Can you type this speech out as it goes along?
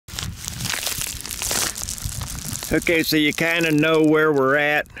Okay, so you kind of know where we're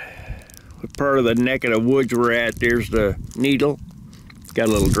at, what part of the neck of the woods we're at. There's the needle. Got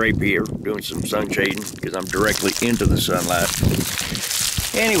a little drape here, doing some sun shading because I'm directly into the sunlight.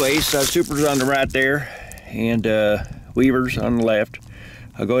 Anyways, Super's on the right there, and Weaver's on the left.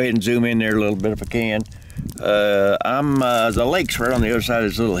 I'll go ahead and zoom in there a little bit if I can. The lake's right on the other side of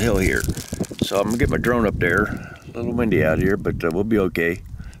this little hill here. So I'm gonna get my drone up there. A little windy out here, but we'll be okay.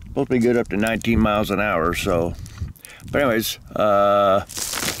 Supposed to be good up to 19 miles an hour, so. But anyways, that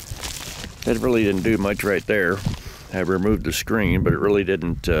really didn't do much right there. I removed the screen, but it really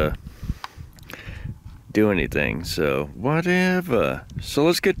didn't do anything, so whatever. So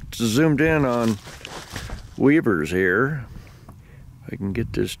let's get zoomed in on Weaver's here. I can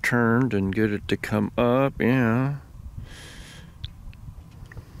get this turned and get it to come up, yeah.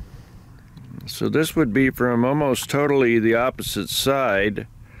 So this would be from almost totally the opposite side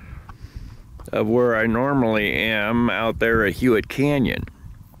of where I normally am out there at Hewitt Canyon.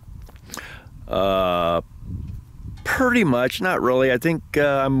 Pretty much, not really. I think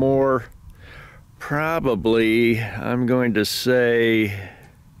I'm more, probably, I'm going to say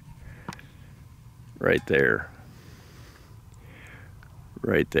right there.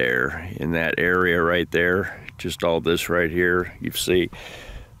 Right there, in that area right there. Just all this right here, you see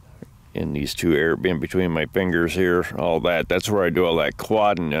in these two areas, in between my fingers here, all that. That's where I do all that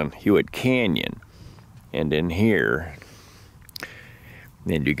quadding on Hewitt Canyon. And in here,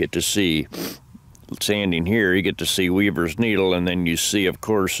 then you get to see, standing here, you get to see Weaver's Needle, and then you see, of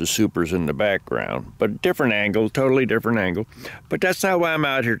course, the Super's in the background. But different angle, totally different angle. But that's not why I'm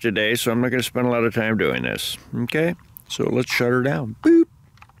out here today, so I'm not going to spend a lot of time doing this. Okay? So let's shut her down. Boop.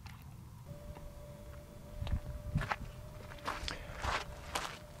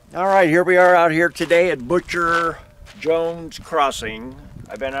 All right, here we are out here today at Butcher Jones Crossing.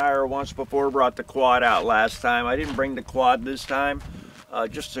 I've been out here once before, brought the quad out last time. I didn't bring the quad this time,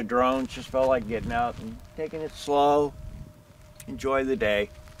 just the drone. Just felt like getting out and taking it slow, enjoy the day.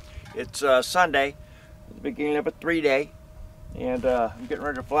 It's Sunday, the beginning of a 3-day, and I'm getting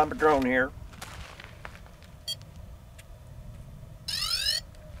ready to fly my drone here.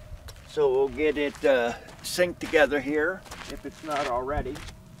 So we'll get it synced together here, if it's not already.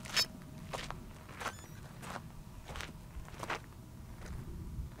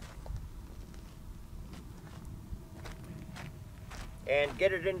 And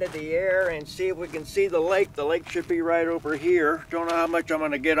get it into the air and see if we can see the lake. The lake should be right over here. Don't know how much I'm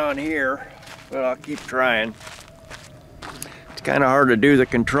gonna get on here, but I'll keep trying. It's kind of hard to do the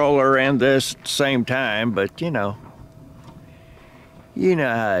controller and this at the same time, but you know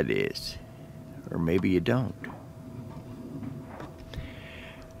how it is. Or maybe you don't.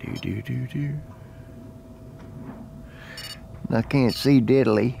 Do. I can't see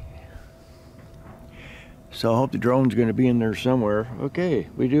diddly. So I hope the drone's going to be in there somewhere. Okay,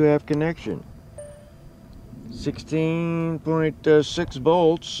 we do have connection. 16.6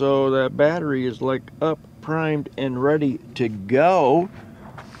 volts, so that battery is like up, primed, and ready to go.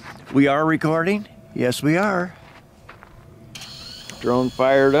 We are recording? Yes, we are. Drone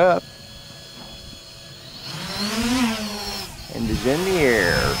fired up. And is in the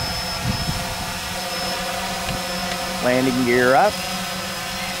air. Landing gear up.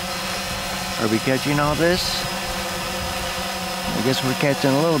 Are we catching all this? I guess we're catching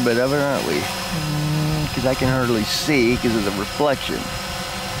a little bit of it, aren't we? Because I can hardly see because of the reflection.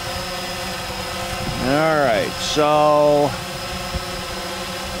 Alright, so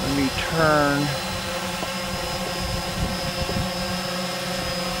let me turn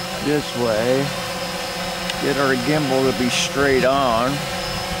this way. Get our gimbal to be straight on.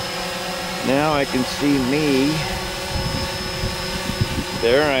 Now I can see me.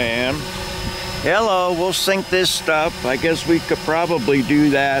 There I am. Hello, we'll sync this stuff. I guess we could probably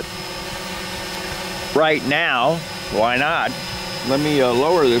do that right now. Why not? Let me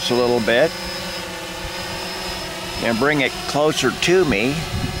lower this a little bit and bring it closer to me,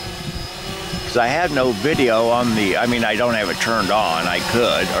 because I have no video on the, I mean, I don't have it turned on. I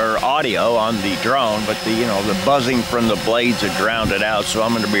could, or audio on the drone, but the, the buzzing from the blades had drowned it out, so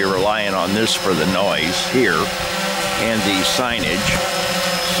I'm going to be relying on this for the noise here and the signage.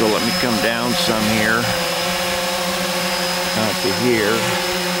 So let me come down some here, out to here,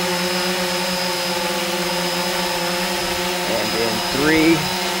 and in 3,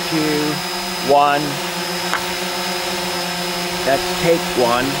 2, 1, that's take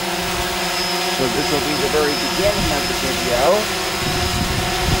 1. So this will be the very beginning of the video.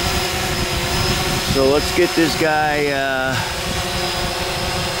 So let's get this guy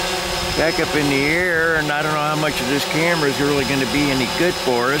back up in the air, and I don't know how much of this camera is really going to be any good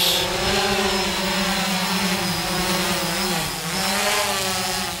for us.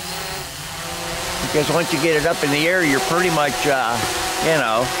 because once you get it up in the air, you're pretty much, you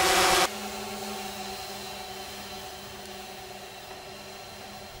know.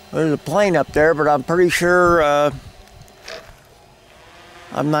 There's a plane up there, but I'm pretty sure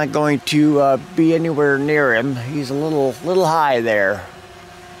I'm not going to be anywhere near him. He's a little high there.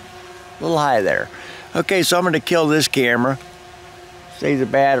 A little high there. Okay, so I'm going to kill this camera, save the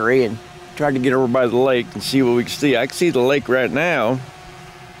battery, and try to get over by the lake and see what we can see. I can see the lake right now.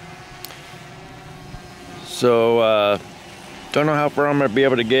 So, don't know how far I'm going to be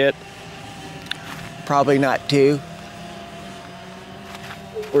able to get. Probably not too.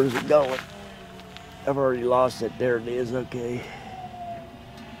 Where's it going? I've already lost it. There it is. Okay.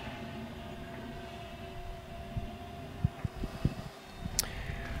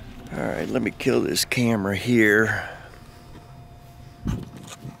 All right, let me kill this camera here.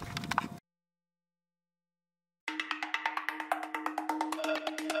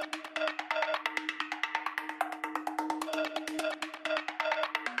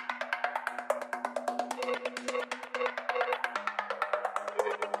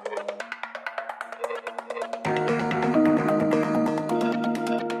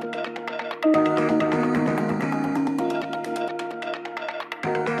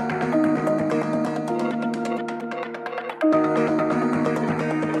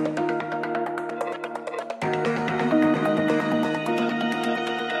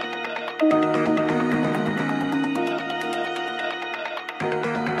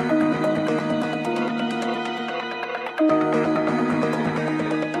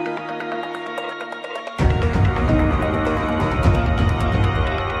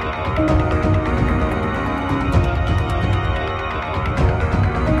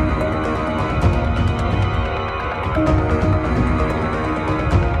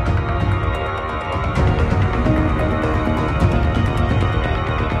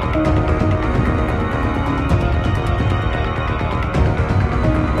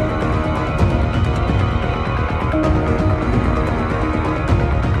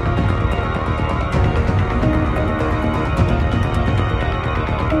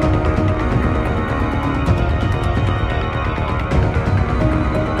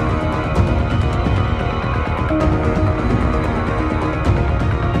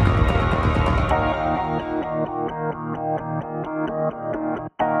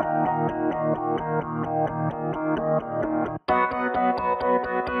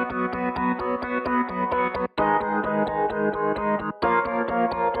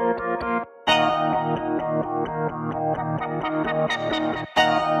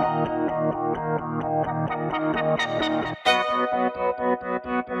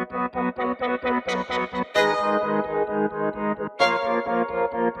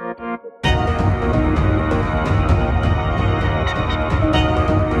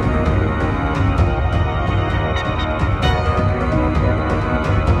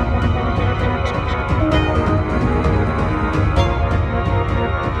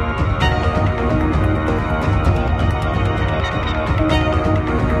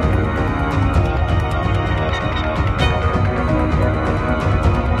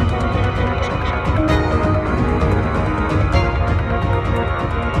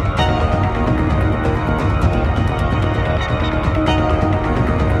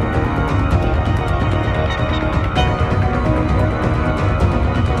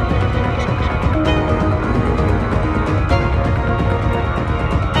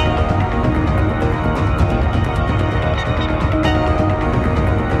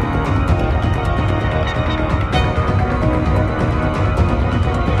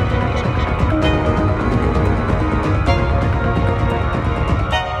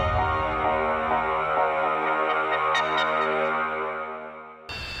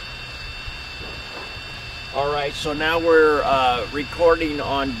 Alright, so now we're recording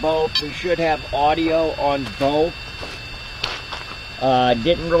on both. We should have audio on both.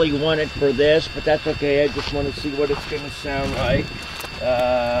 Didn't really want it for this, but that's okay. I just want to see what it's going to sound like.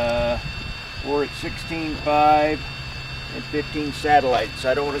 We're at 16.5 and 15 satellites.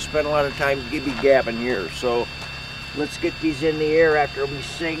 I don't want to spend a lot of time gibby-gabbing here, so let's get these in the air after we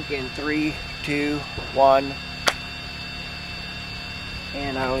sync in 3, 2, 1.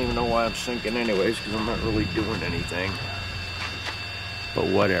 And I don't even know why I'm syncing anyways, because I'm not really doing anything. But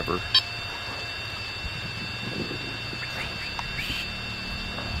whatever.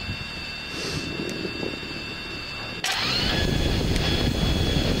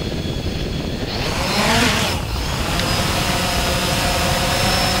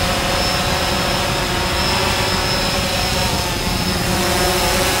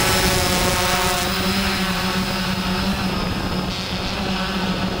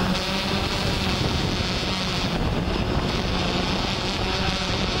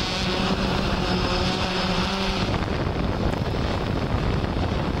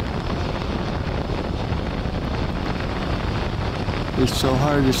 It's so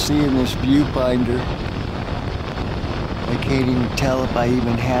hard to see in this viewfinder. I can't even tell if I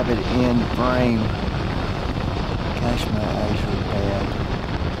even have it in frame. Gosh, my eyes are bad.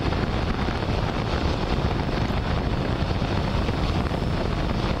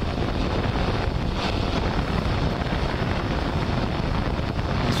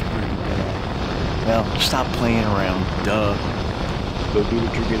 That's pretty bad. Well, stop playing around, duh. Go do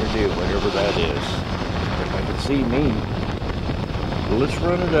what you're gonna do, whatever that is. If I can see me. Well, let's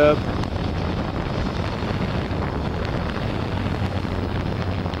run it up.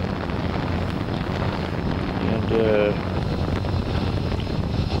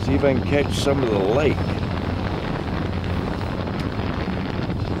 See if I can catch some of the lake.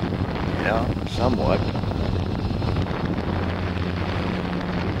 Yeah, somewhat.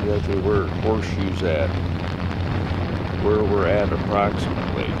 Exactly where Horseshoe's at. Where we're at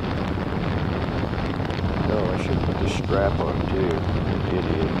approximately. No, I should put the strap on too.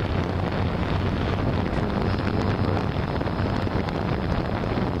 Idiot.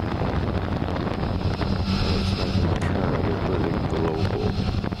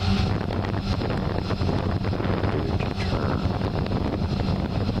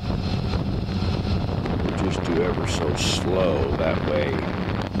 Ever so slow, that way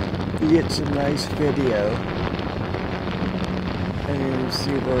you get some nice video. I didn't even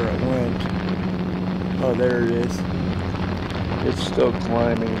see where it went. Oh, there it is. It's still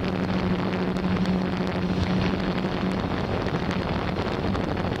climbing.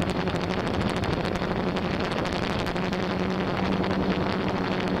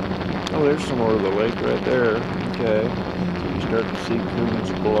 Oh, there's some more of the lake right there. Okay. So you start to see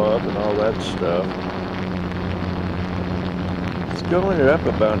Coons Bluff and all that stuff. Going up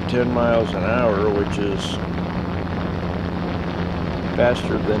about 10 miles an hour, which is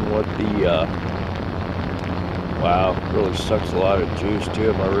faster than what the, wow, really sucks a lot of juice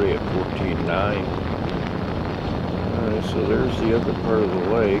too. I'm already at 14.9. Alright, so there's the other part of the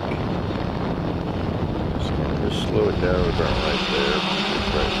lake. Just gonna just slow it down about right there,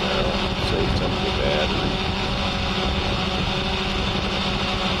 right now, save some of the battery.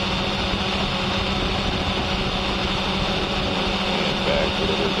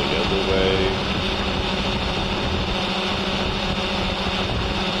 The other way.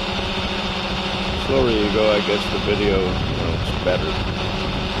 Slower you go, I guess the video, it's better.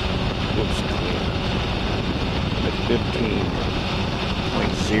 Looks clean. At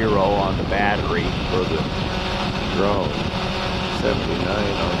 15.0 on the battery for the drone. 79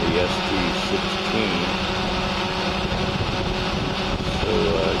 on the ST16. So I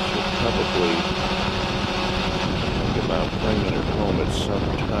should probably about bringing it home at some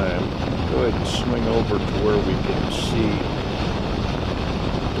time. Go ahead and swing over to where we can see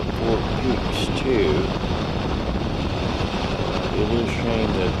the Four Peaks too. It is a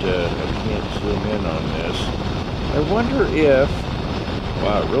shame that I can't zoom in on this. I wonder if,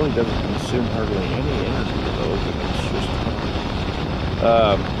 wow, it really doesn't consume hardly any energy though, but it's just,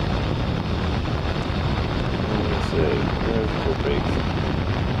 let me see, there's Four Peaks.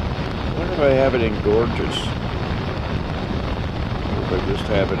 I wonder if I have it in Gorgeous. I just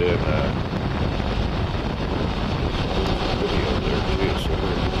have it in video there too, so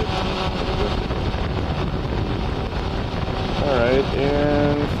we're gonna alright,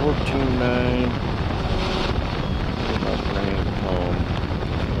 and 14.9. Get my brain home.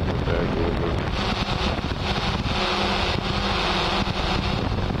 Camera back over.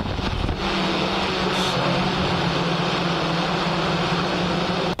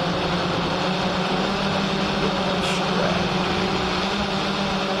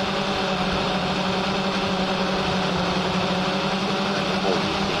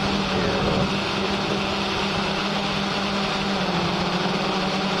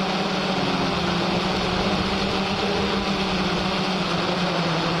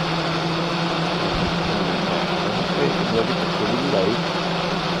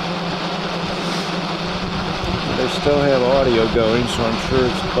 They still have audio going, so I'm sure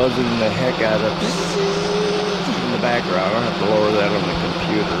it's buzzing the heck out of in the background. I'll have to lower that on the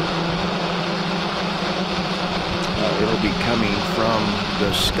computer. It'll be coming from the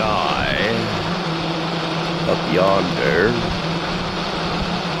sky up yonder.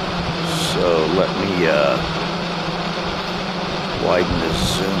 So let me widen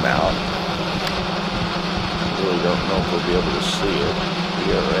this zoom out. Really don't know if we'll be able to see it. We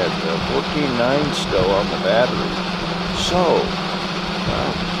are at 14.9 still on the battery. So,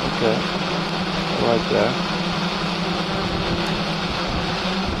 wow, okay. I like that.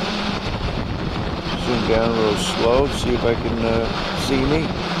 Zoom down real slow, see if I can see me.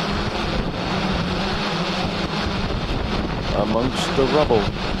 amongst the rubble.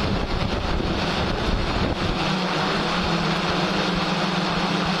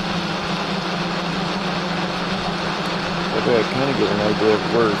 I kind of get an idea of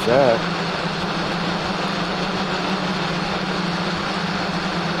where it's at.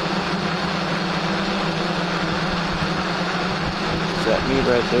 Is that me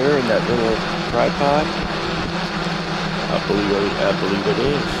right there in that little tripod? I believe it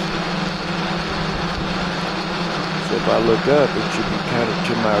is. So if I look up, it should be kind of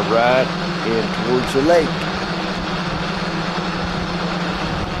to my right and towards the lake.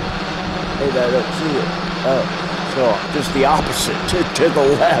 Hey, I don't see it. Oh. So just the opposite to the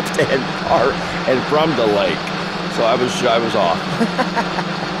left and from the lake. So I was off.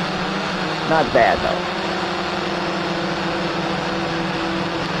 Not bad though.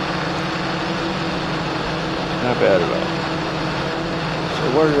 Not bad at all. So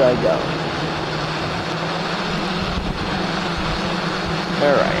where did I go?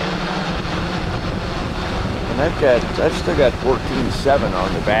 There I am. And I've still got 14.7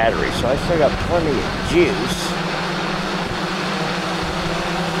 on the battery, so I still got plenty of juice.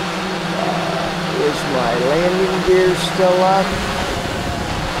 Is my landing gear still up?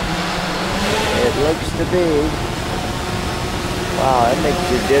 It looks to be. Wow, that makes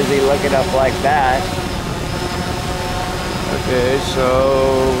you dizzy looking up like that. Okay,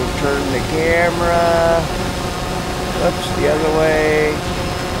 so turn the camera. Oops, the other way.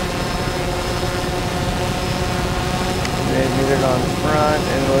 And then hit it on the front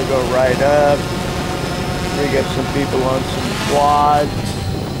and we'll go right up. We got some people on some quads.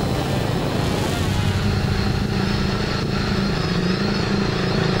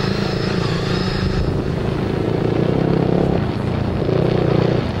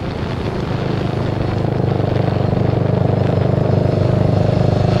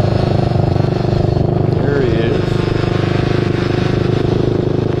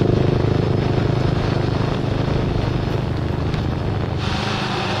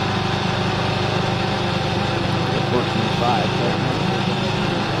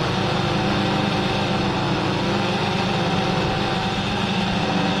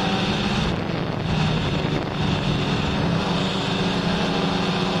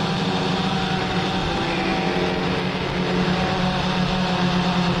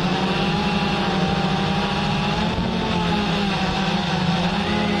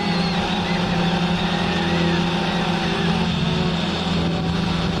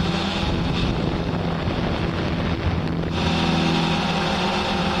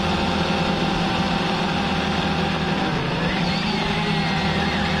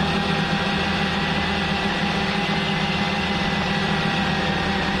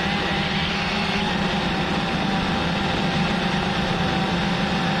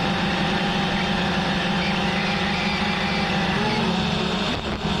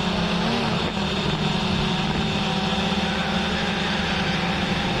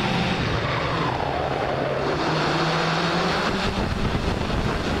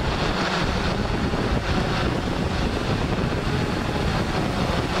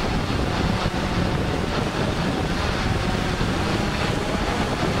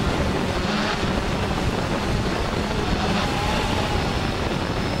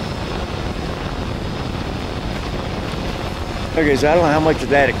 Okay, so I don't know how much of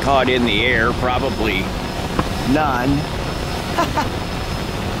that it caught in the air. Probably none.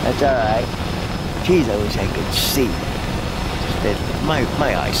 That's all right. Geez, I wish I could see. My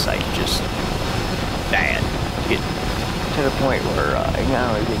eyesight's just bad. Get to the point where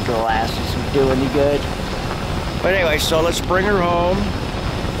I don't think glasses would do any good. But anyway, so let's bring her home.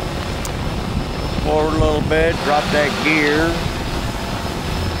 Forward a little bit. Drop that gear.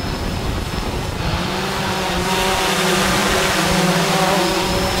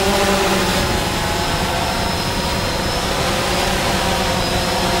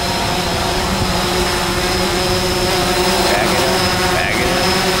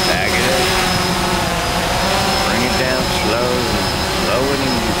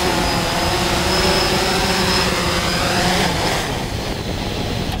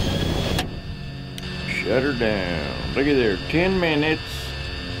 Shut her down. Look at there, 10 minutes.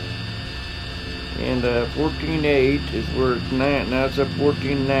 And 14.8 is where it's 9. Now it's up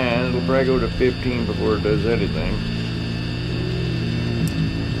 14.9. It'll probably go to 15 before it does anything.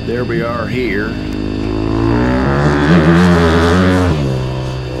 There we are here.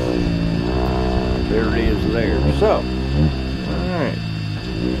 There it is there. So, alright.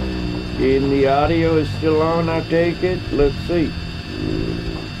 And the audio is still on, I take it. Let's see.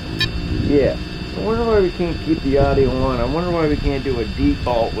 Yeah. I wonder why we can't keep the audio on. I wonder why we can't do a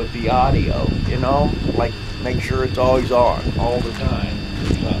default with the audio, you know? Like, make sure it's always on, all the time,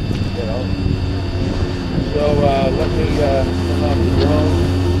 you know? So, let me turn off the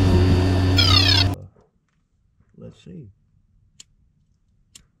drone. Let's see.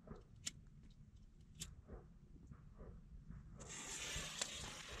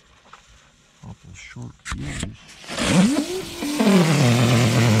 Awful short fuse.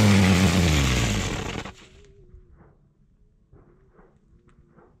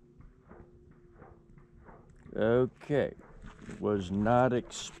 Okay, was not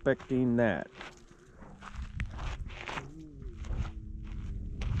expecting that.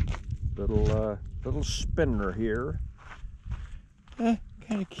 Little spinner here. Kind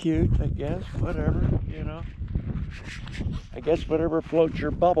of cute, I guess. Whatever, you know. I guess whatever floats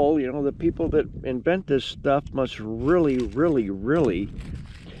your bubble. You know, the people that invent this stuff must really, really, really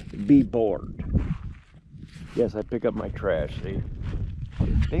be bored. Yes, I pick up my trash. See.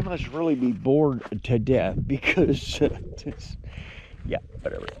 They must really be bored to death because, yeah,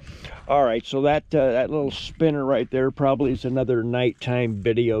 whatever. All right, so that little spinner right there probably is another nighttime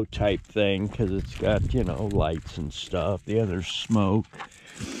video type thing because it's got, you know, lights and stuff. The other's smoke.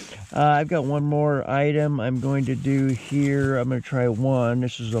 I've got one more item I'm going to do here. I'm going to try one.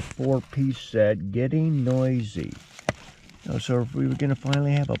 This is a 4-piece set, Getting Noisy. Oh, so if we were going to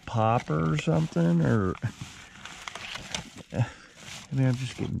finally have a popper or something, or... I mean, I'm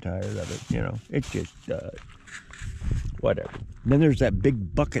just getting tired of it, you know. It's just, whatever. And then there's that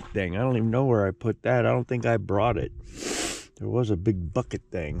big bucket thing. I don't even know where I put that. I don't think I brought it. There was a big bucket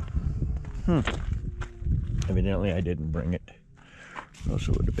thing. Evidently, I didn't bring it.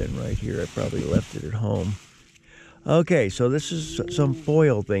 Also would have been right here. I probably left it at home. Okay, so this is some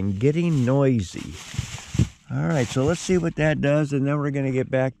foil thing. Getting Noisy. All right, so let's see what that does, and then we're going to get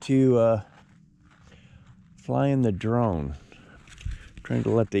back to flying the drone. Trying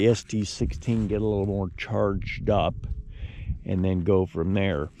to let the ST16 get a little more charged up and then go from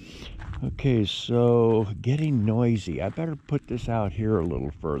there. Okay, so Getting Noisy. I better put this out here a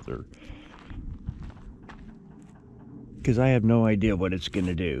little further because I have no idea what it's going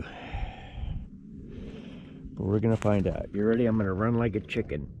to do. But we're going to find out. You ready? I'm going to run like a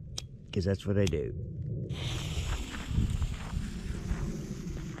chicken because that's what I do.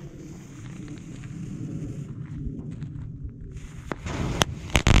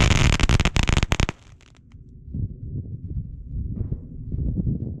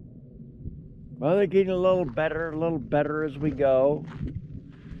 Well, they're getting a little better as we go.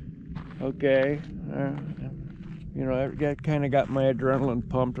 Okay, you know, I kind of got my adrenaline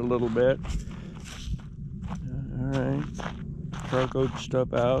pumped a little bit. All right, cargoed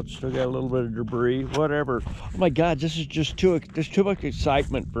stuff out. Still got a little bit of debris. Whatever. Oh my God, this is just too much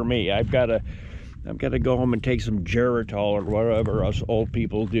excitement for me. I've got to go home and take some Geritol or whatever us old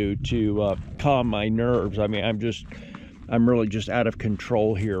people do to calm my nerves. I mean, I'm really just out of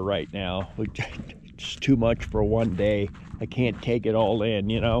control here right now. It's too much for one day. I can't take it all in,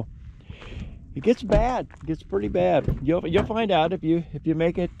 you know. It gets bad. It gets pretty bad. You'll find out if you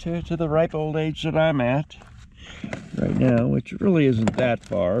make it to the ripe old age that I'm at right now, which really isn't that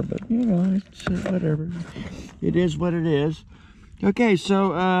far, but you know, it's whatever. It is what it is. Okay,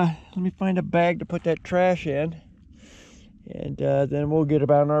 so let me find a bag to put that trash in. And then we'll get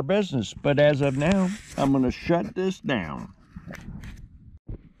about our business. But as of now, I'm going to shut this down.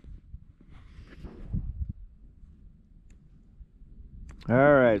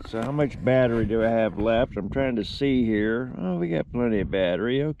 All right, so how much battery do I have left? I'm trying to see here. Oh, we got plenty of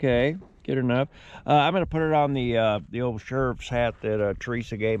battery. Okay, good enough. I'm going to put it on the old sheriff's hat that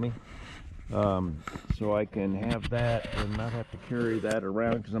Teresa gave me. So I can have that and not have to carry that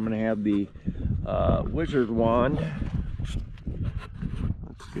around because I'm going to have the wizard wand.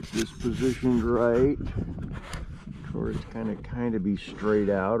 Let's get this positioned right. Or it's kind of be straight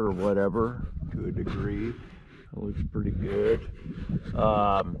out or whatever to a degree. It looks pretty good.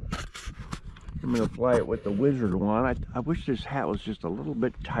 I'm going to fly it with the wizard wand. I wish this hat was just a little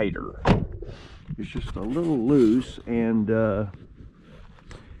bit tighter. It's just a little loose and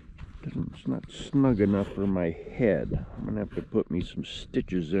it's not snug enough for my head. I'm going to have to put me some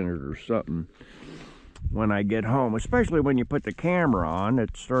stitches in it or something when I get home, especially when you put the camera on.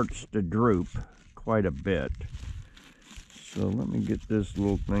 It starts to droop quite a bit. So let me get this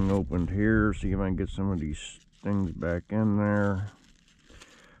little thing opened here, see if I can get some of these things back in there.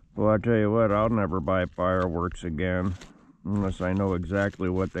 Well, I tell you what, I'll never buy fireworks again unless I know exactly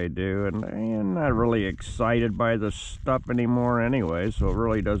what they do, and I'm not really excited by the stuff anymore anyway, so it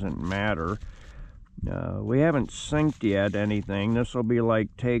really doesn't matter. We haven't synced yet anything. This will be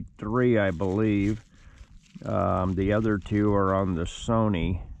like take 3, I believe. The other 2 are on the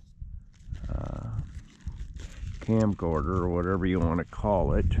Sony camcorder, or whatever you want to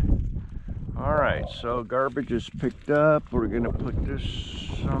call it. Alright, so garbage is picked up. We're going to put this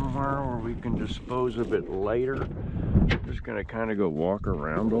somewhere where we can dispose of it later. Just going to kind of go walk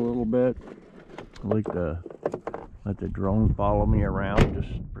around a little bit. I like to let the drone follow me around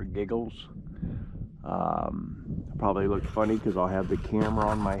just for giggles. Probably look funny because I'll have the camera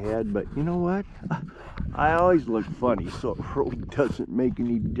on my head, but you know what? I always look funny, so it really doesn't make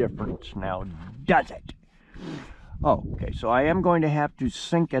any difference now, does it? Oh, okay, so I am going to have to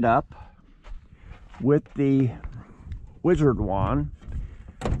sync it up with the Wizard Wand.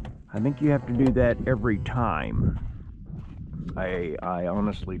 I think you have to do that every time. I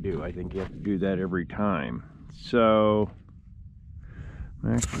honestly do. I think you have to do that every time. So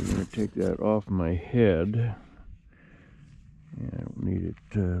I'm actually going to take that off my head. Yeah, I don't need it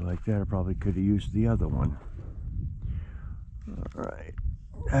like that. I probably could have used the other one. All right.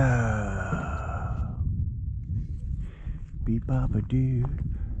 Beep bop doo.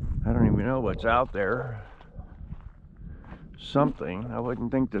 I don't even know what's out there. Something. I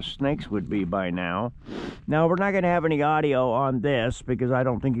wouldn't think the snakes would be by now. Now, we're not going to have any audio on this because I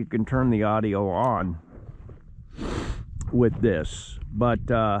don't think you can turn the audio on with this. But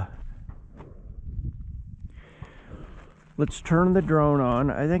let's turn the drone on.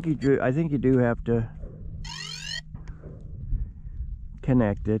 I think you do have to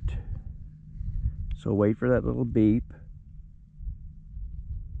connect it. So wait for that little beep.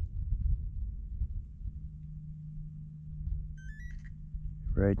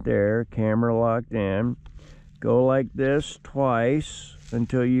 Right there, camera locked in. Go like this twice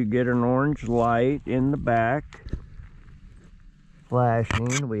until you get an orange light in the back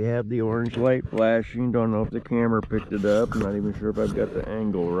flashing. We have the orange light flashing. Don't know if the camera picked it up. I'm not even sure if I've got the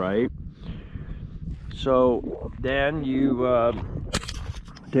angle right. So then you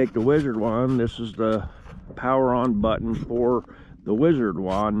take the Wizard Wand. This is the power on button for the Wizard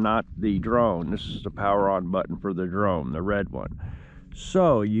Wand, not the drone. This is the power on button for the drone, the red one.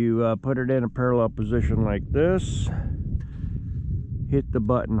 So you put it in a parallel position like this, hit the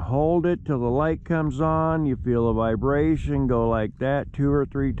button, hold it till the light comes on, you feel a vibration, go like that 2 or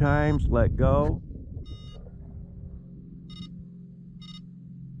 3 times, let go.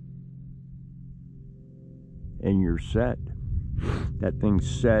 And you're set. That thing's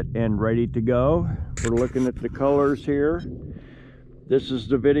set and ready to go. We're looking at the colors here. This is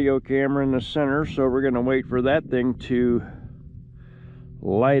the video camera in the center, so we're going to wait for that thing to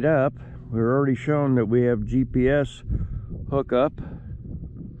light up. We're already shown that we have GPS hookup.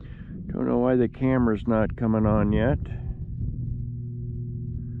 Don't know why the camera's not coming on yet.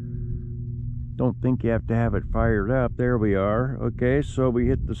 Don't think you have to have it fired up. There we are. Okay, so we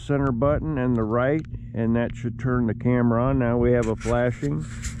hit the center button and the right, and that should turn the camera on. Now we have a flashing,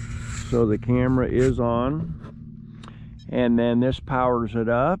 so the camera is on. And then this powers it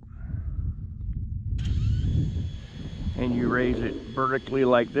up. And you raise it vertically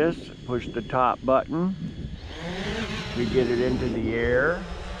like this, push the top button to get it into the air.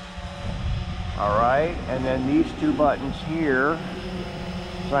 All right, and then these 2 buttons here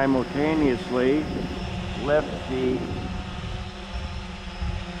simultaneously lift the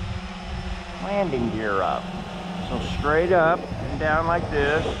landing gear up. So straight up and down like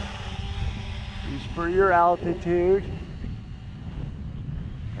this. These for your altitude.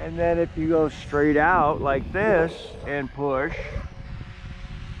 And then if you go straight out like this and push,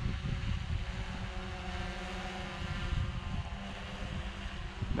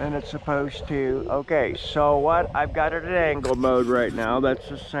 then it's supposed to, okay, so what, I've got it at angle mode right now. That's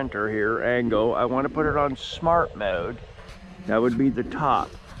the center here, angle. I want to put it on smart mode. That would be the top.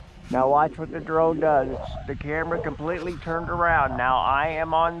 Now watch what the drone does. It's the camera completely turned around. Now I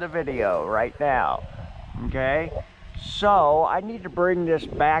am on the video right now, okay? So I need to bring this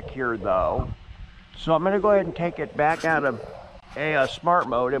back here though. So I'm going to go ahead and take it back out of smart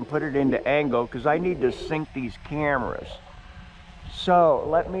mode and put it into angle because I need to sync these cameras. So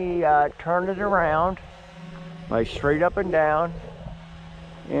let me turn it around by straight up and down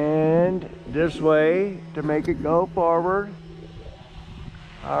and this way to make it go forward.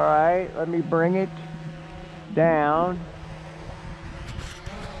 All right, let me bring it down.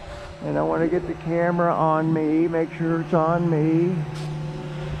 And I want to get the camera on me, make sure it's on me.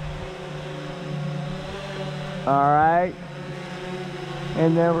 All right.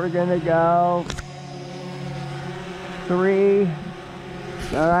 And then we're gonna go 3.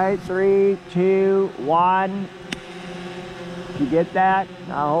 All right, 3, 2, 1. Did you get that?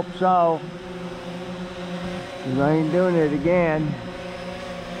 I hope so. 'cause I ain't doing it again.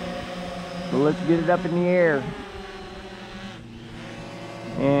 So let's get it up in the air.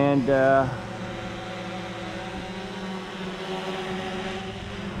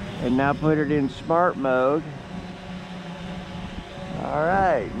 And now put it in smart mode. All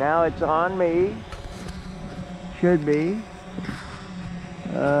right, now it's on me. Should be.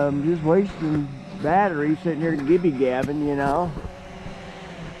 Just wasting battery sitting here gibby-gabbing, you know.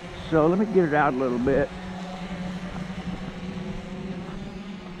 So let me get it out a little bit.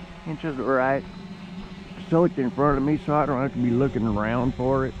 Inches right. So it's in front of me so I don't have to be looking around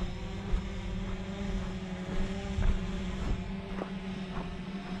for it.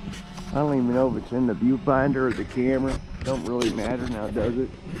 I don't even know if it's in the viewfinder or the camera. Don't really matter now, does it?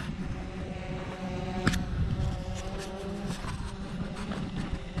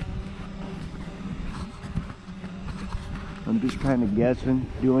 I'm just kind of guessing,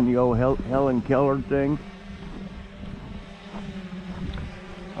 doing the old Helen Keller thing.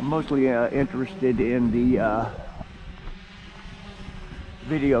 I'm mostly interested in the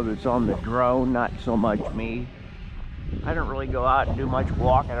video that's on the drone, not so much me. I don't really go out and do much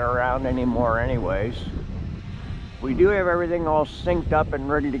walking around anymore anyways. We do have everything all synced up and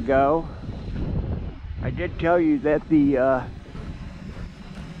ready to go. I did tell you that the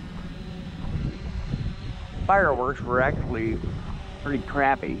fireworks were actually pretty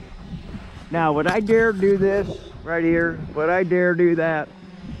crappy. Now, would I dare do this right here? Would I dare do that?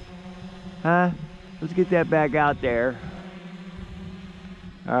 Huh? Let's get that back out there.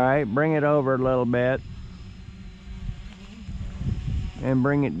 All right, bring it over a little bit. And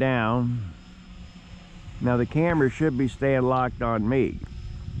bring it down. Now the camera should be staying locked on me.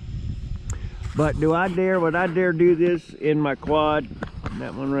 But would I dare do this in my quad?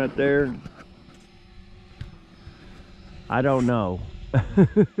 That one right there. I don't know.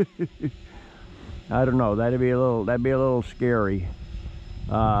 I don't know. That'd be a little scary.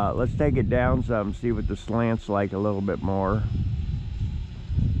 Let's take it down some, see what the slant's like a little bit more.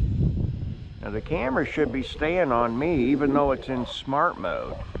 Now the camera should be staying on me even though it's in smart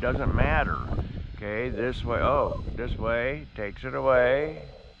mode. It doesn't matter. Okay, this way, oh, this way takes it away.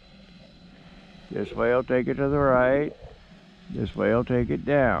 This way I'll take it to the right. This way I'll take it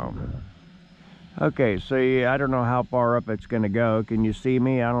down. Okay, so I don't know how far up it's gonna go. Can you see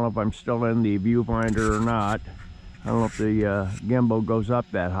me? I don't know if I'm still in the viewfinder or not. I don't know if the gimbal goes up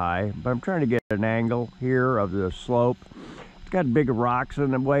that high, but I'm trying to get an angle here of the slope. It's got big rocks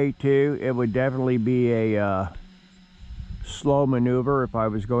in the way too. It would definitely be a slow maneuver if I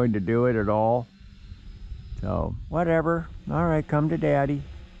was going to do it at all. So, whatever. All right, come to daddy.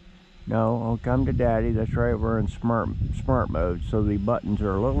 No, I'll come to daddy. That's right, we're in smart mode, so the buttons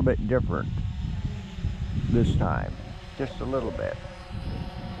are a little bit different this time. Just a little bit.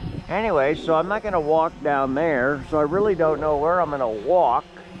 Anyway, so I'm not going to walk down there, so I really don't know where I'm going to walk.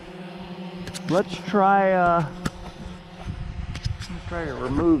 Let's try to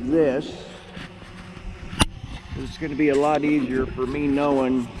remove this. It's going to be a lot easier for me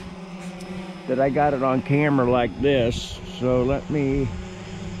knowing that I got it on camera like this. So let me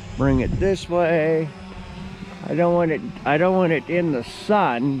bring it this way. I don't want it in the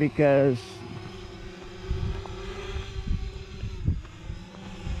sun because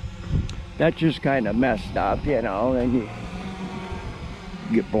that's just kind of messed up, you know, and you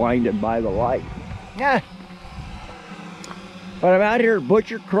get blinded by the light. Yeah. But I'm out here at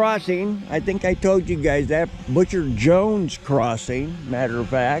Butcher Crossing. I think I told you guys that. Butcher Jones Crossing, matter of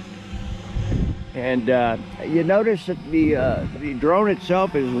fact. And you notice that the drone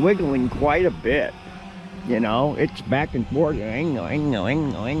itself is wiggling quite a bit. You know, it's back and forth, like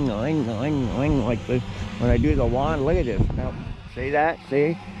the, when I do the wand. Look at this. Now, see that?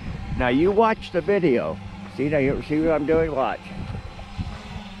 See? Now you watch the video. See, now you see what I'm doing? Watch.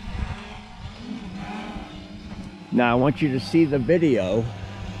 Now I want you to see the video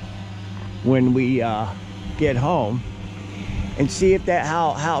when we get home and see if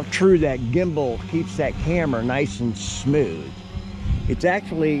how true that gimbal keeps that camera nice and smooth. It's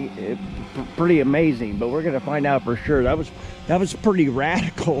actually pretty amazing, but we're gonna find out for sure. That was pretty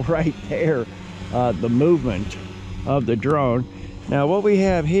radical right there, the movement of the drone. Now what we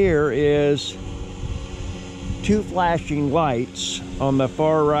have here is two flashing lights on the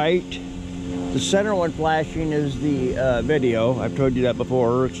far right. The center one flashing is the video. I've told you that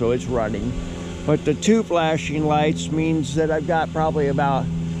before, so it's running. But the two flashing lights means that I've got probably about,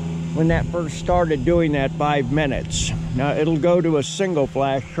 when that first started doing that, 5 minutes. Now it'll go to a single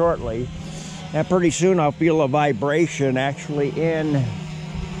flash shortly. And pretty soon I'll feel a vibration actually in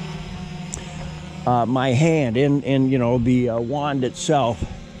my hand, in you know, the wand itself.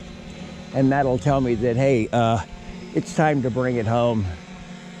 and that'll tell me that, hey, it's time to bring it home.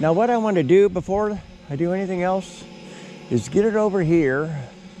 Now what I want to do before I do anything else is get it over here.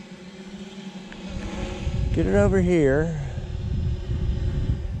 Get it over here.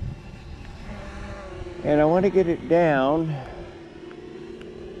 And I want to get it down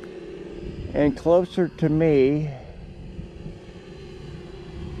and closer to me.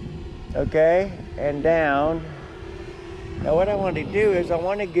 Okay, and down. Now what I want to do is I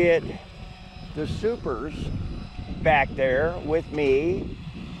want to get the supers back there with me.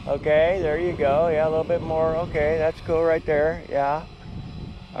 Okay, there you go. Yeah, a little bit more. Okay, that's cool right there. Yeah.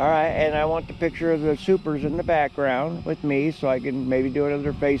 All right, and I want the picture of the supers in the background with me so I can maybe do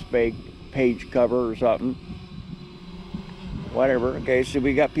another Facebook page cover or something. Whatever. Okay, so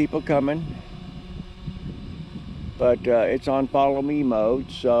we got people coming. But it's on follow me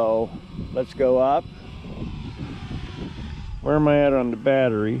mode, so let's go up. Where am I at on the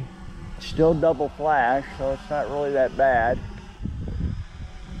battery? Still double flash, so it's not really that bad.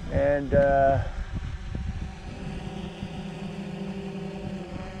 And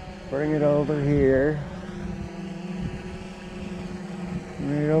bring it over here.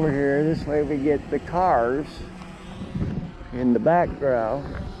 Bring it over here. This way we get the cars in the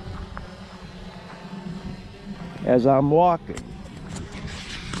background as I'm walking.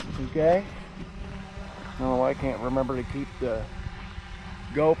 Okay? Oh, I can't remember to keep the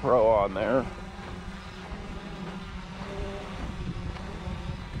GoPro on there.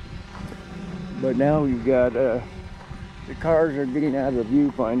 But now we've got the cars are getting out of the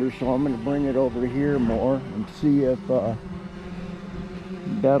viewfinder, so I'm going to bring it over here more and see if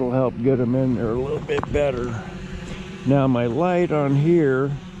that'll help get them in there a little bit better. Now my light on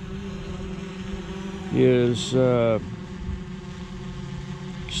here is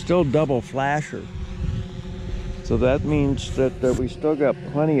still double flasher, so that means that we still got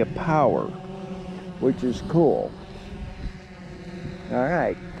plenty of power, which is cool. All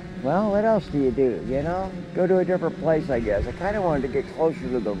right, well, what else do? You know, go to a different place, I guess. I kind of wanted to get closer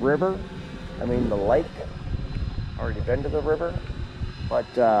to the river, I mean the lake. Already been to the river, but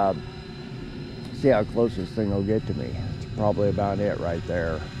see how close this thing will get to me. It's probably about it right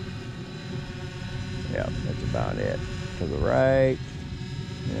there. Yeah, that's about it. To the right.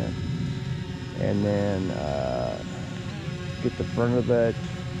 Yeah. And then get the front of it.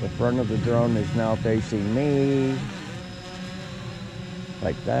 The front of the drone is now facing me.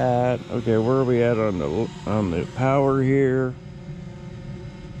 Like that. Okay, where are we at on the power here?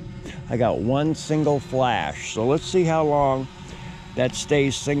 I got one single flash. So let's see how long that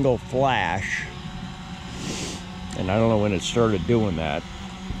stays single flash. And I don't know when it started doing that.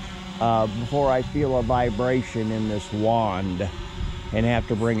 Before I feel a vibration in this wand and have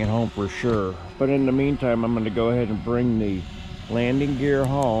to bring it home for sure. But in the meantime, I'm going to go ahead and bring the landing gear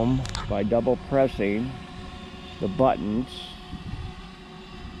home by double pressing the buttons.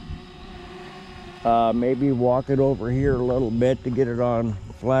 Maybe walk it over here a little bit to get it on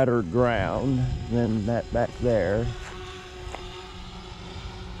flatter ground. Then that back there.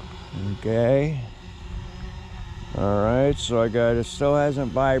 Okay. Alright, so I got it, still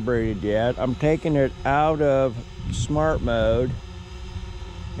hasn't vibrated yet. I'm taking it out of smart mode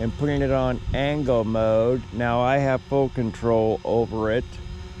and putting it on angle mode. Now I have full control over it.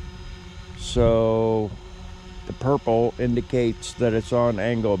 So the purple indicates that it's on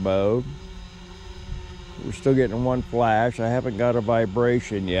angle mode. We're still getting one flash. I haven't got a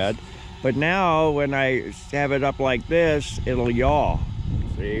vibration yet. But now when I have it up like this, it'll yaw.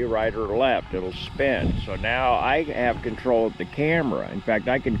 See, right or left, it'll spin. So now I have control of the camera. In fact,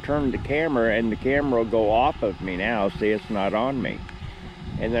 I can turn the camera and the camera will go off of me now. See, it's not on me.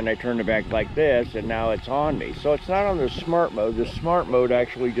 And then I turn it back like this and now it's on me. So it's not on the smart mode. The smart mode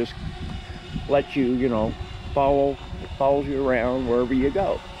actually just lets you, you know, follows you around wherever you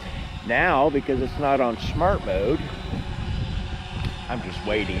go. Now, because it's not on smart mode, I'm just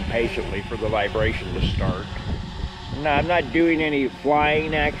waiting patiently for the vibration to start. No, I'm not doing any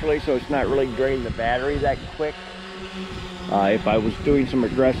flying actually, so it's not really draining the battery that quick. If I was doing some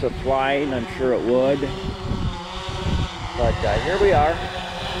aggressive flying, I'm sure it would. But here we are.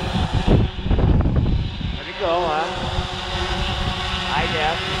 There you go, huh? High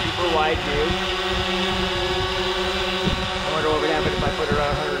def, super wide view. I wonder what would happen if I put it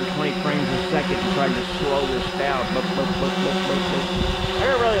around 120 frames a second and tried to slow this down. I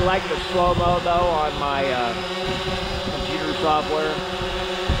don't really like the slow-mo though on my computer software.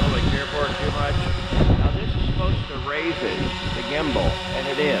 I don't really care for it too much. Now this is supposed to raise it, the gimbal, and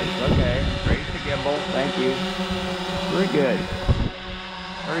it is. Okay, raise the gimbal, thank you. Very good.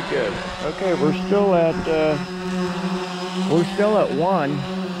 Very good. Okay, we're still at 1.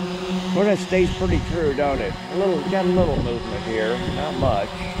 Well, that stays pretty true, don't it? Got a little movement here, not much.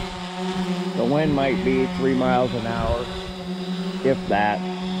 The wind might be 3 miles an hour, if that.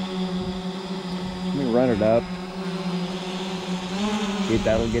 Let me run it up. See if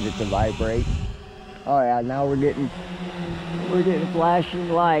that'll get it to vibrate. Oh yeah, now we're getting flashing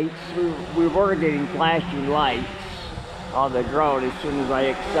lights. We were getting flashing lights on the drone as soon as I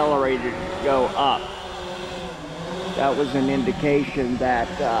accelerated to go up. That was an indication that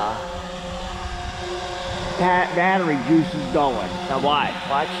battery juice is going. Now watch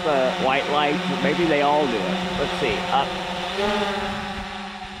the white lights. Maybe they all do it. Let's see. Up.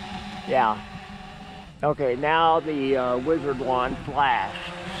 Yeah. Okay, now the Wizard One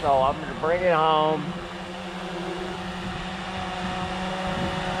flashed. So I'm going to bring it home.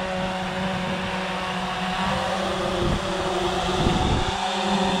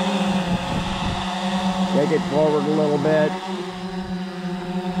 Take it forward a little bit.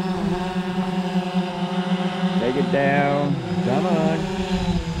 Take it down. Come on.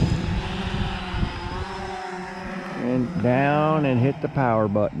 And down and hit the power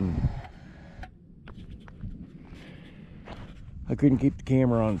button. I couldn't keep the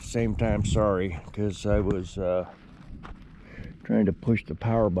camera on at the same time, sorry, because I was trying to push the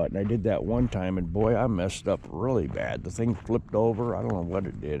power button. I did that one time, and boy, I messed up really bad. The thing flipped over. I don't know what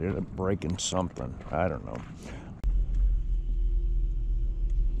it did. It ended up breaking something. I don't know.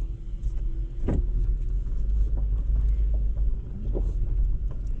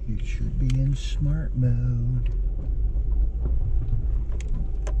 You should be in smart mode.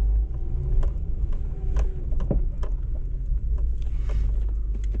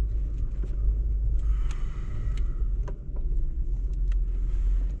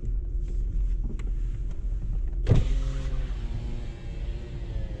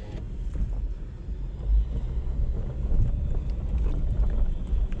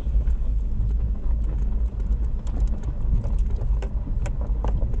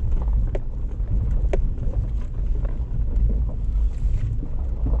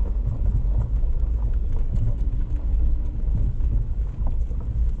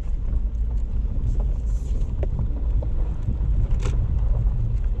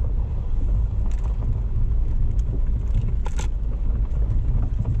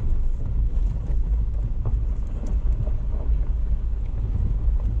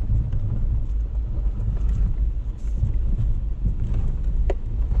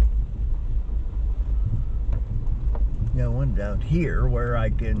 Out here where I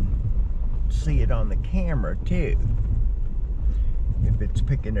can see it on the camera too, if it's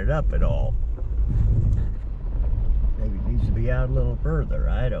picking it up at all. Maybe it needs to be out a little further.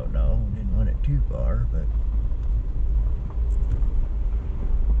 I don't know. Didn't want it too far, but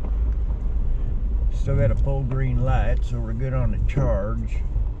still got a full green light, so we're good on the charge.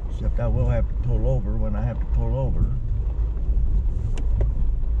 Except I will have to pull over when I have to pull over.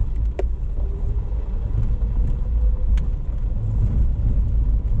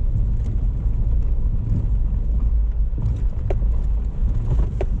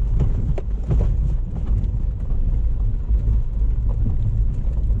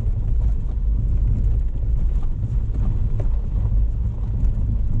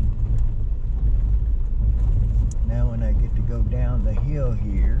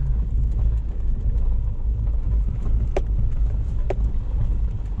 Here.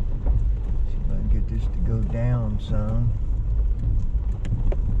 See if I can get this to go down some.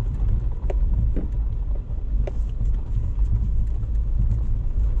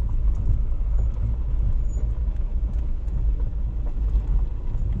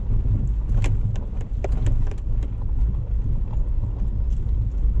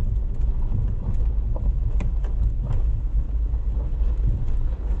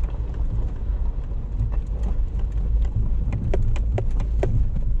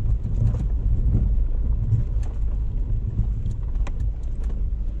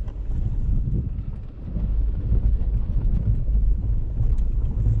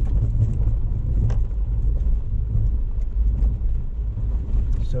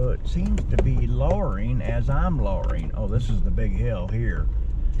 So it seems to be lowering as I'm lowering. Oh, this is the big hill here.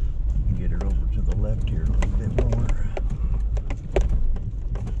 Get it over to the left here a little bit more.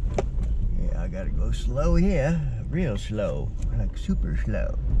 Yeah, I gotta go slow here. Real slow. Like super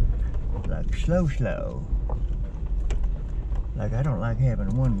slow. Like slow. Like I don't like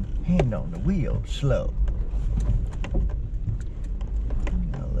having one hand on the wheel. Slow.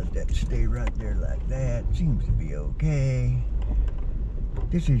 I'll let that stay right there like that. Seems to be okay.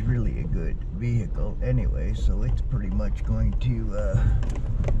 This is really a good vehicle anyway, so it's pretty much going to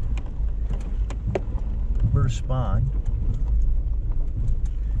respond.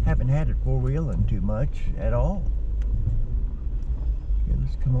 Haven't had it four-wheeling too much at all. Okay,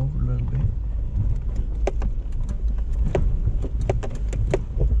 let's come over a little bit.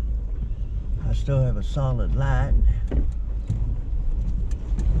 I still have a solid light.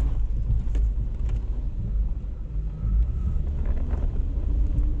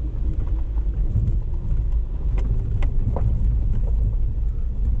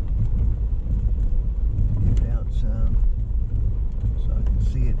 Get out some so I can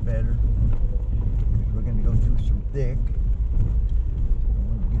see it better. Because we're going to go through some thick. I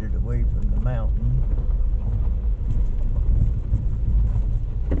want to get it away from the mountain.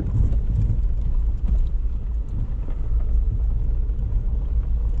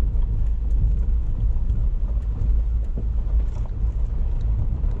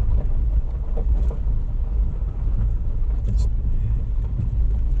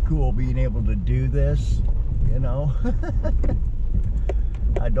 Cool being able to do this, you know.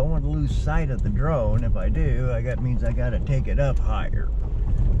 I don't want to lose sight of the drone. If I do, that means I got to take it up higher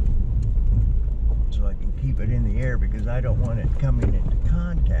so I can keep it in the air, because I don't want it coming into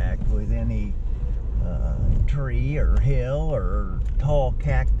contact with any tree or hill or tall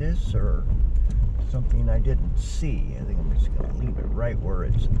cactus or something I didn't see. I think I'm just going to leave it right where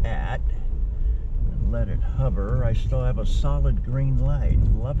it's at. Let it hover. I still have a solid green light.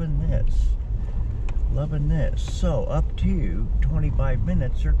 Loving this. Loving this. So up to 25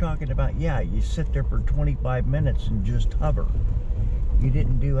 minutes, they're talking about, yeah, you sit there for 25 minutes and just hover. You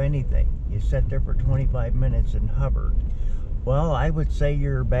didn't do anything. You sat there for 25 minutes and hovered. Well, I would say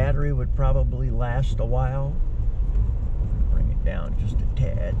your battery would probably last a while. Bring it down just a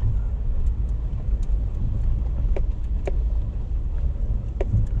tad.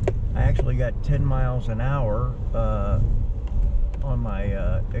 I actually got 10 miles an hour on my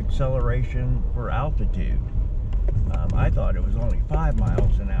acceleration for altitude. I thought it was only 5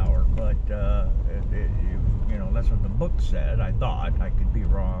 miles an hour, but you know, that's what the book said. I thought. I could be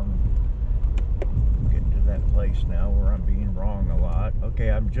wrong. I'm getting to that place now where I'm being wrong a lot. Okay,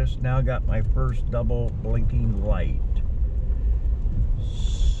 I've just now got my first double blinking light.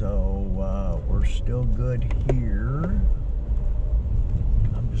 So we're still good here.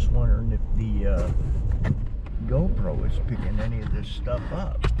 I'm just wondering if the GoPro is picking any of this stuff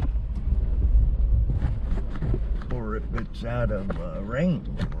up, or if it's out of range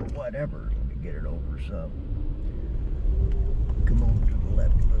or whatever. Let me get it over some. Come over to the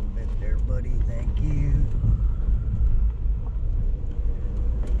left a little bit there, buddy. Thank you.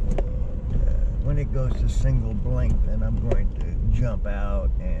 And, when it goes to single blink, then I'm going to jump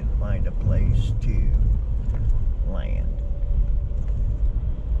out and find a place to land.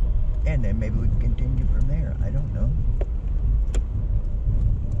 And then maybe we can continue from there. I don't know.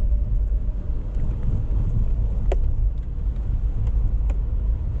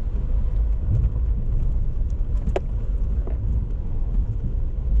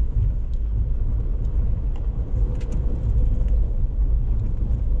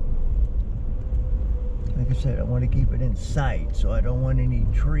 Like I said, I want to keep it in sight, so I don't want any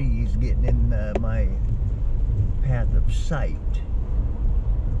trees getting in my path of sight.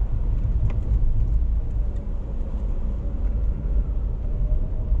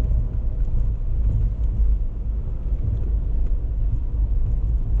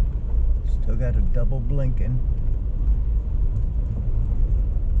 Still got a double blinking.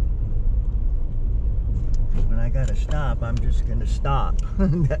 When I gotta stop, I'm just gonna stop.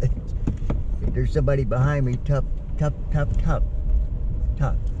 If there's somebody behind me, tough.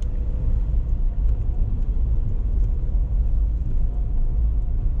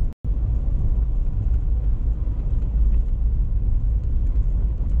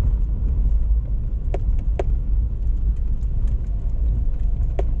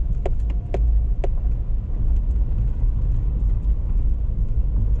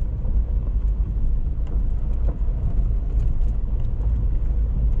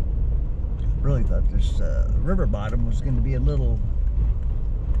 Really thought this river bottom was going to be a little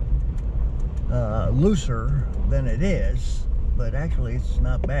looser than it is, but actually it's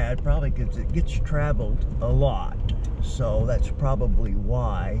not bad, probably because it gets traveled a lot, so that's probably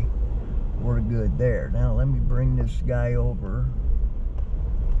why we're good there. Now let me bring this guy over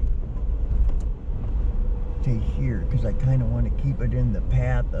to here, because I kind of want to keep it in the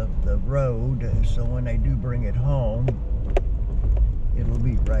path of the road, so when I do bring it home, it'll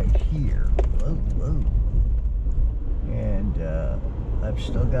be right here. Whoa. And I've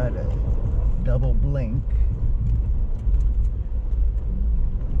still got a double blink.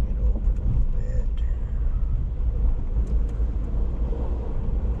 Get over a little bit.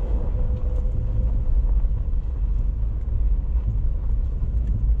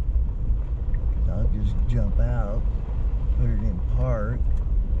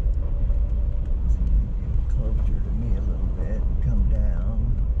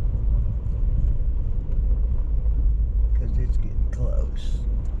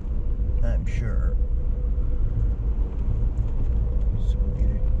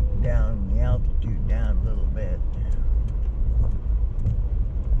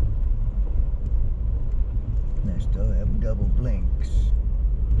 still have double blinks.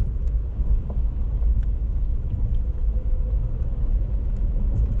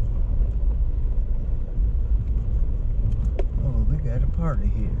 Oh, we got a party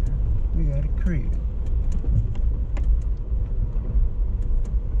here. We got a crib.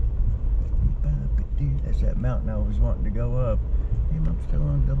 That's that mountain I was wanting to go up. Damn, I'm still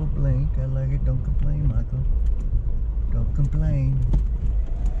on double blink. I like it. Don't complain, Michael. Don't complain.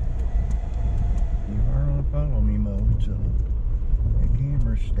 You are on follow me mode, so the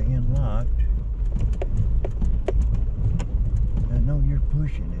camera's staying locked. I know you're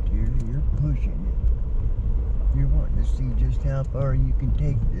pushing it here. You're pushing it. You're wanting to see just how far you can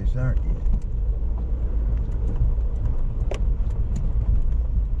take this, aren't you?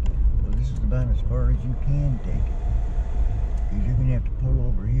 Well, this is about as far as you can take it. Because you're going to have to pull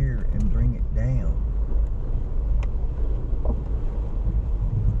over here and bring it down.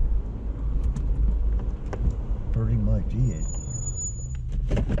 Pretty much it.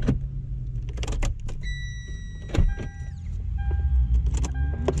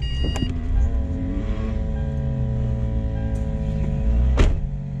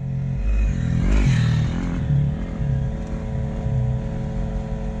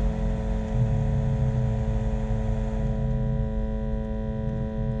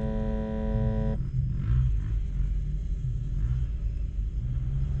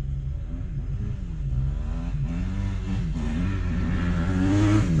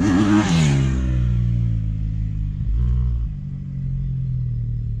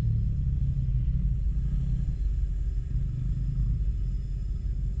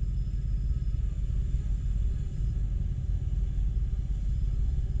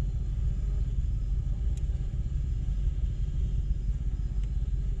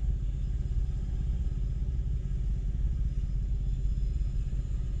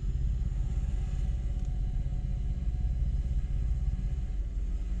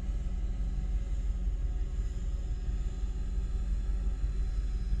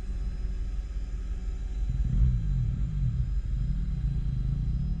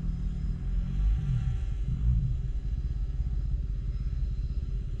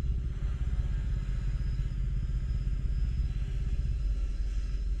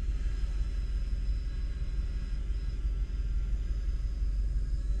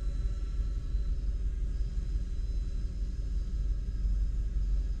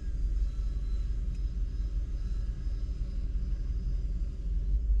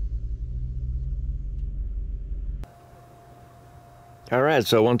 All right,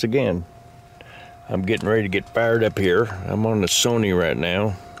 so once again, I'm getting ready to get fired up here. I'm on the Sony right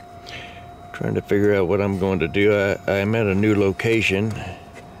now, trying to figure out what I'm going to do. I'm at a new location.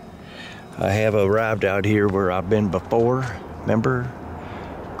 I have arrived out here where I've been before, remember?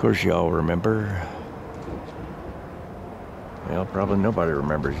 Of course y'all remember. Well, probably nobody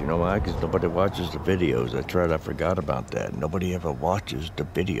remembers, you know why? Because nobody watches the videos. That's right, I forgot about that. Nobody ever watches the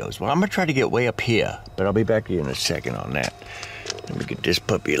videos. Well, I'm gonna try to get way up here, but I'll be back to you in a second on that. Let me get this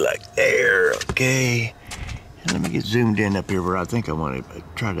puppy like there, okay? And let me get zoomed in up here where I think I want to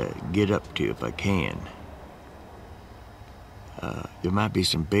try to get up to if I can. There might be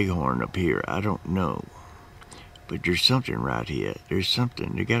some bighorn up here, I don't know. But there's something right here. There's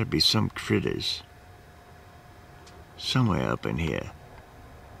something, there gotta be some critters somewhere up in here.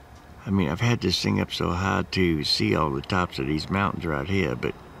 I mean, I've had this thing up so high to see all the tops of these mountains right here,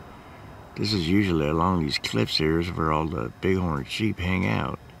 but this is usually along these cliffs here is where all the bighorn sheep hang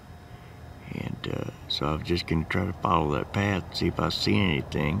out. And so I'm just gonna try to follow that path, see if I see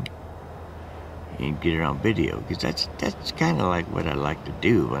anything, and get it on video, because that's kind of like what I like to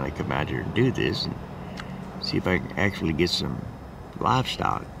do when I come out here and do this, and see if I can actually get some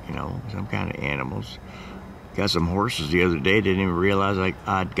livestock, you know, some kind of animals. Got some horses the other day, didn't even realize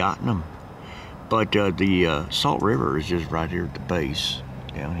I'd gotten them. But the Salt River is just right here at the base,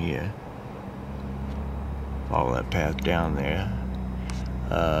 down here. Follow that path down there.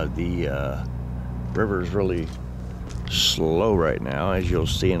 The river is really slow right now, as you'll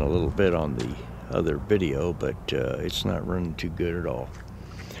see in a little bit on the other video, but it's not running too good at all.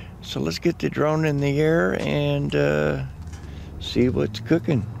 So let's get the drone in the air and see what's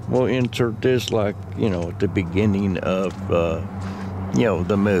cooking. We'll insert this like, you know, at the beginning of, you know,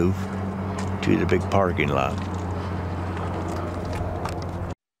 the move to the big parking lot.